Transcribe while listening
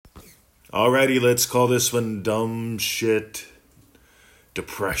Alrighty, let's call this one Dumb Shit,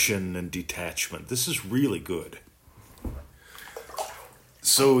 Depression, and Detachment. This is really good.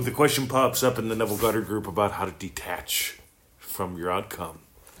 So the question pops up in the Neville Goddard group about how to detach from your outcome.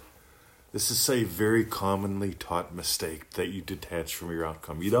 This is a very commonly taught mistake, that you detach from your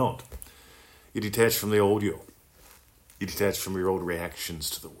outcome. You don't. You detach from the old you. You detach from your old reactions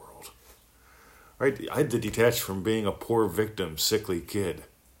to the world. Right? I had to detach from being a poor victim, sickly kid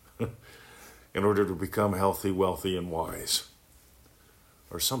in order to become healthy, wealthy, and wise.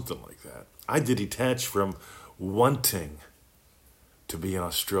 Or something like that. I had to detach from wanting to be in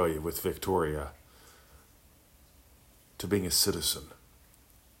Australia with Victoria to being a citizen.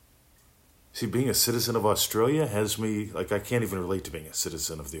 See, being a citizen of Australia has me, I can't even relate to being a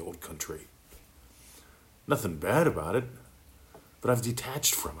citizen of the old country. Nothing bad about it, but I've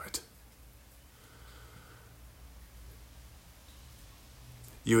detached from it.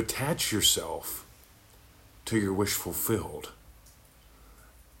 You attach yourself to your wish fulfilled,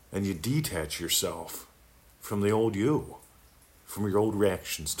 and you detach yourself from the old you, from your old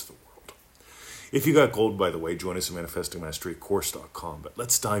reactions to the world. If you got gold, by the way, join us at ManifestingMasteryCourse.com, but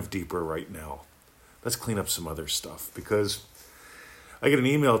let's dive deeper right now. Let's clean up some other stuff, because I get an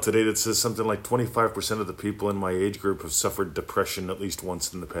email today that says something like 25% of the people in my age group have suffered depression at least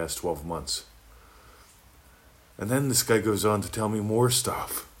once in the past 12 months. And then this guy goes on to tell me more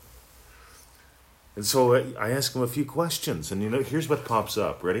stuff. And so I ask him a few questions, and here's what pops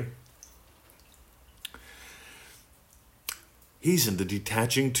up. Ready? He's into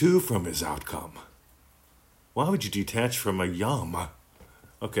detaching too from his outcome. Why would you detach from a yum?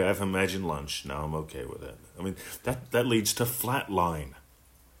 Okay, I've imagined lunch. Now I'm okay with it. I mean, that leads to flatline.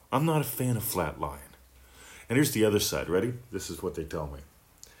 I'm not a fan of flatline. And here's the other side. Ready? This is what they tell me.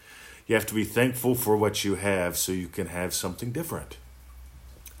 You have to be thankful for what you have so you can have something different.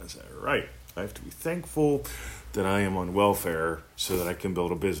 I say, right. I have to be thankful that I am on welfare so that I can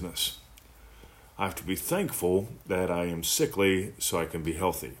build a business. I have to be thankful that I am sickly so I can be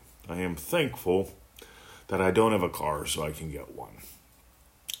healthy. I am thankful that I don't have a car so I can get one.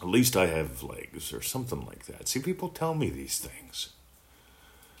 At least I have legs or something like that. See, people tell me these things.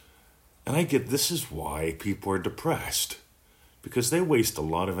 And I get this is why people are depressed. Because they waste a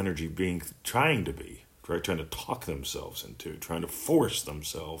lot of energy trying to talk themselves into, trying to force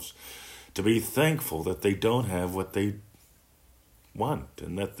themselves to be thankful that they don't have what they want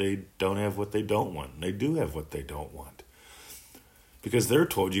and that they don't have what they don't want. And they do have what they don't want. Because they're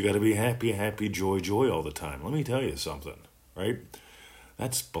told you got to be happy, happy, joy, joy all the time. Let me tell you something, right?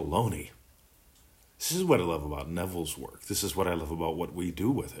 That's baloney. This is what I love about Neville's work. This is what I love about what we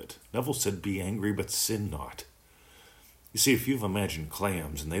do with it. Neville said, be angry, but sin not. You see, if you've imagined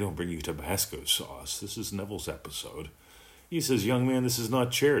clams and they don't bring you Tabasco sauce, this is Neville's episode. He says, young man, this is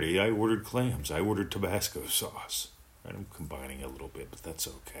not charity. I ordered clams. I ordered Tabasco sauce. Right, I'm combining a little bit, but that's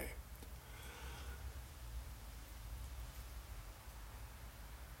okay.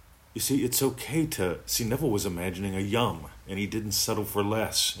 You see, it's okay to... See, Neville was imagining a yum, and he didn't settle for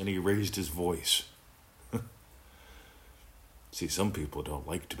less, and he raised his voice. See, some people don't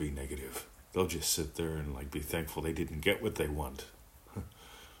like to be negative. They'll just sit there and be thankful they didn't get what they want.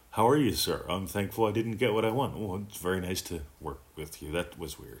 How are you, sir? I'm thankful I didn't get what I want. Well, it's very nice to work with you. That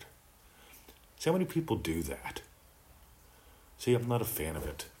was weird. See how many people do that? See, I'm not a fan of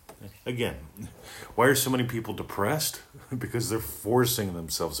it. Again, why are so many people depressed? Because they're forcing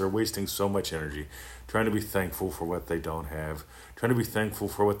themselves. They're wasting so much energy trying to be thankful for what they don't have, trying to be thankful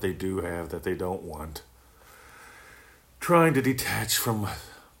for what they do have that they don't want, trying to detach from...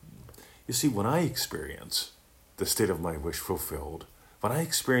 You see, when I experience the state of my wish fulfilled, when I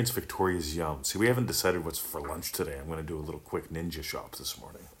experience Victoria's yum, see, we haven't decided what's for lunch today. I'm going to do a little quick ninja shop this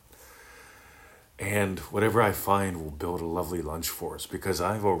morning. And whatever I find will build a lovely lunch for us, because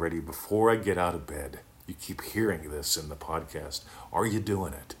I've already, before I get out of bed, you keep hearing this in the podcast, are you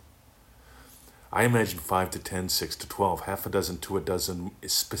doing it? I imagine 5 to 10, 6 to 12, half a dozen to a dozen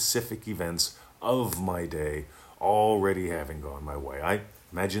specific events of my day already having gone my way. I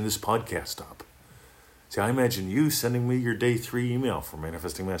imagine this podcast up. See, I imagine you sending me your day 3 email from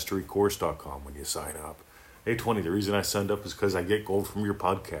ManifestingMasteryCourse.com when you sign up. Hey, 20, the reason I signed up is because I get gold from your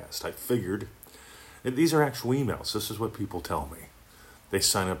podcast. I figured. These are actual emails. This is what people tell me. They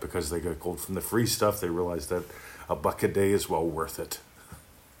sign up because they get gold from the free stuff. They realize that $1 a day is well worth it.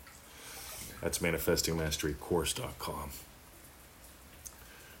 That's ManifestingMasteryCourse.com.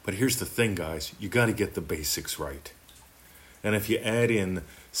 But here's the thing, guys. You got to get the basics right. And if you add in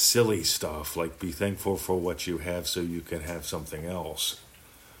silly stuff like be thankful for what you have so you can have something else,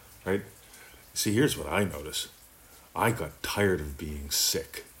 right? See, here's what I notice. I got tired of being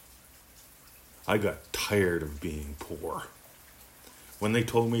sick. I got tired of being poor. When they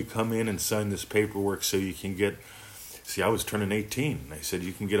told me come in and sign this paperwork so you can get, see, I was turning 18. They said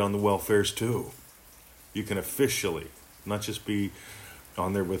you can get on the welfares too. You can officially not just be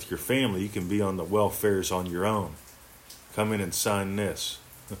on there with your family, you can be on the welfares on your own. Come in and sign this.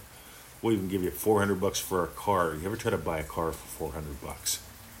 We'll even give you $400 for a car. You ever try to buy a car for $400?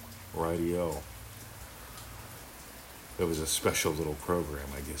 Rightio. It was a special little program,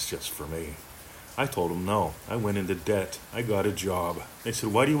 I guess, just for me. I told them no. I went into debt. I got a job. They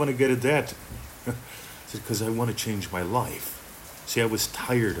said, why do you want to get a debt? I said, because I want to change my life. See, I was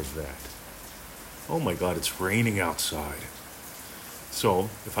tired of that. Oh my God, it's raining outside. So,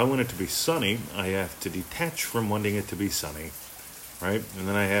 if I want it to be sunny, I have to detach from wanting it to be sunny, right? And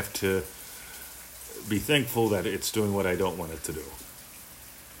then I have to be thankful that it's doing what I don't want it to do.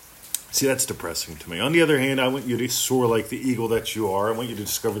 See, that's depressing to me. On the other hand, I want you to soar like the eagle that you are. I want you to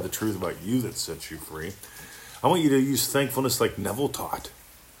discover the truth about you that sets you free. I want you to use thankfulness like Neville taught.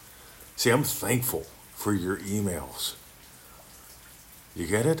 See, I'm thankful for your emails. You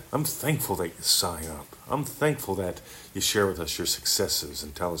get it? I'm thankful that you sign up. I'm thankful that you share with us your successes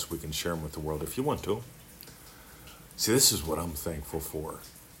and tell us we can share them with the world if you want to. See, this is what I'm thankful for,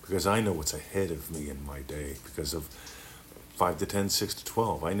 because I know what's ahead of me in my day because of 5 to 10, 6 to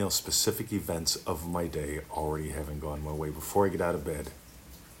 12. I know specific events of my day already having gone my way before I get out of bed.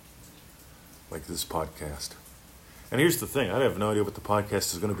 Like this podcast. And here's the thing. I have no idea what the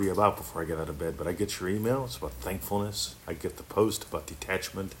podcast is going to be about before I get out of bed, but I get your email. It's about thankfulness. I get the post about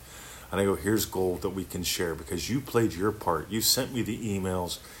detachment. And I go, here's gold that we can share because you played your part. You sent me the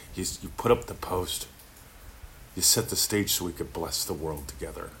emails. You put up the post. You set the stage so we could bless the world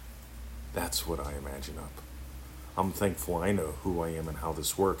together. That's what I imagine up. I'm thankful I know who I am and how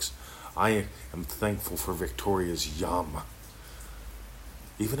this works. I am thankful for Victoria's yum.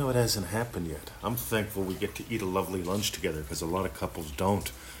 Even though it hasn't happened yet, I'm thankful we get to eat a lovely lunch together because a lot of couples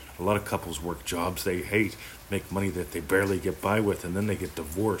don't. A lot of couples work jobs they hate, make money that they barely get by with, and then they get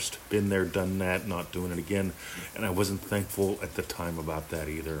divorced. Been there, done that, not doing it again. And I wasn't thankful at the time about that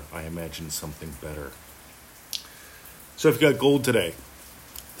either. I imagined something better. So if you got gold today,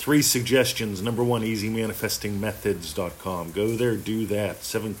 3 suggestions. Number 1, easymanifestingmethods.com. Go there, do that.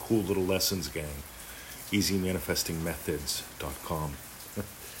 7 cool little lessons, gang. easymanifestingmethods.com.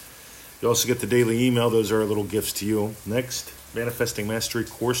 You also get the daily email. Those are little gifts to you. Next,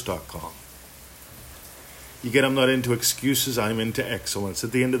 manifestingmasterycourse.com. You get I'm not into excuses, I'm into excellence.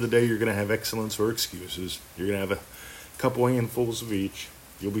 At the end of the day, you're going to have excellence or excuses. You're going to have a couple handfuls of each.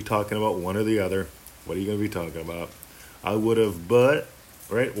 You'll be talking about one or the other. What are you going to be talking about? I would have, but,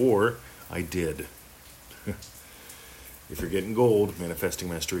 right? Or I did. If you're getting gold,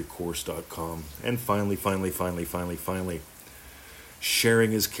 manifestingmasterycourse.com. And finally,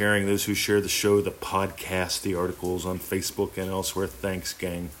 sharing is caring. Those who share the show, the podcast, the articles on Facebook and elsewhere. Thanks,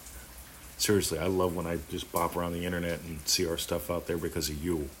 gang. Seriously, I love when I just bop around the internet and see our stuff out there because of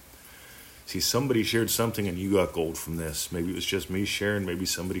you. See, somebody shared something and you got gold from this. Maybe it was just me sharing. Maybe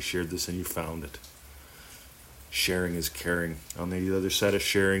somebody shared this and you found it. Sharing is caring. On the other side of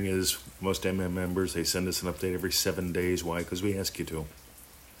sharing is most MM members. They send us an update every 7 days. Why? Because we ask you to.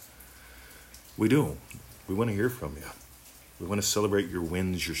 We do. We want to hear from you. We want to celebrate your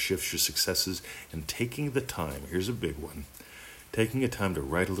wins, your shifts, your successes, and taking the time. Here's a big one. Taking a time to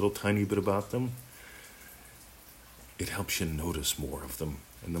write a little tiny bit about them, it helps you notice more of them.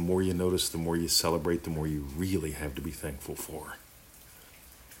 And the more you notice, the more you celebrate, the more you really have to be thankful for.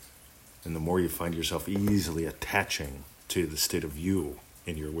 And the more you find yourself easily attaching to the state of you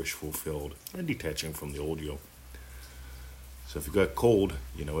in your wish fulfilled and detaching from the old you. So if you got cold,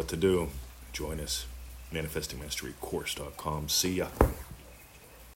 you know what to do. Join us. ManifestingMasteryCourse.com. See ya.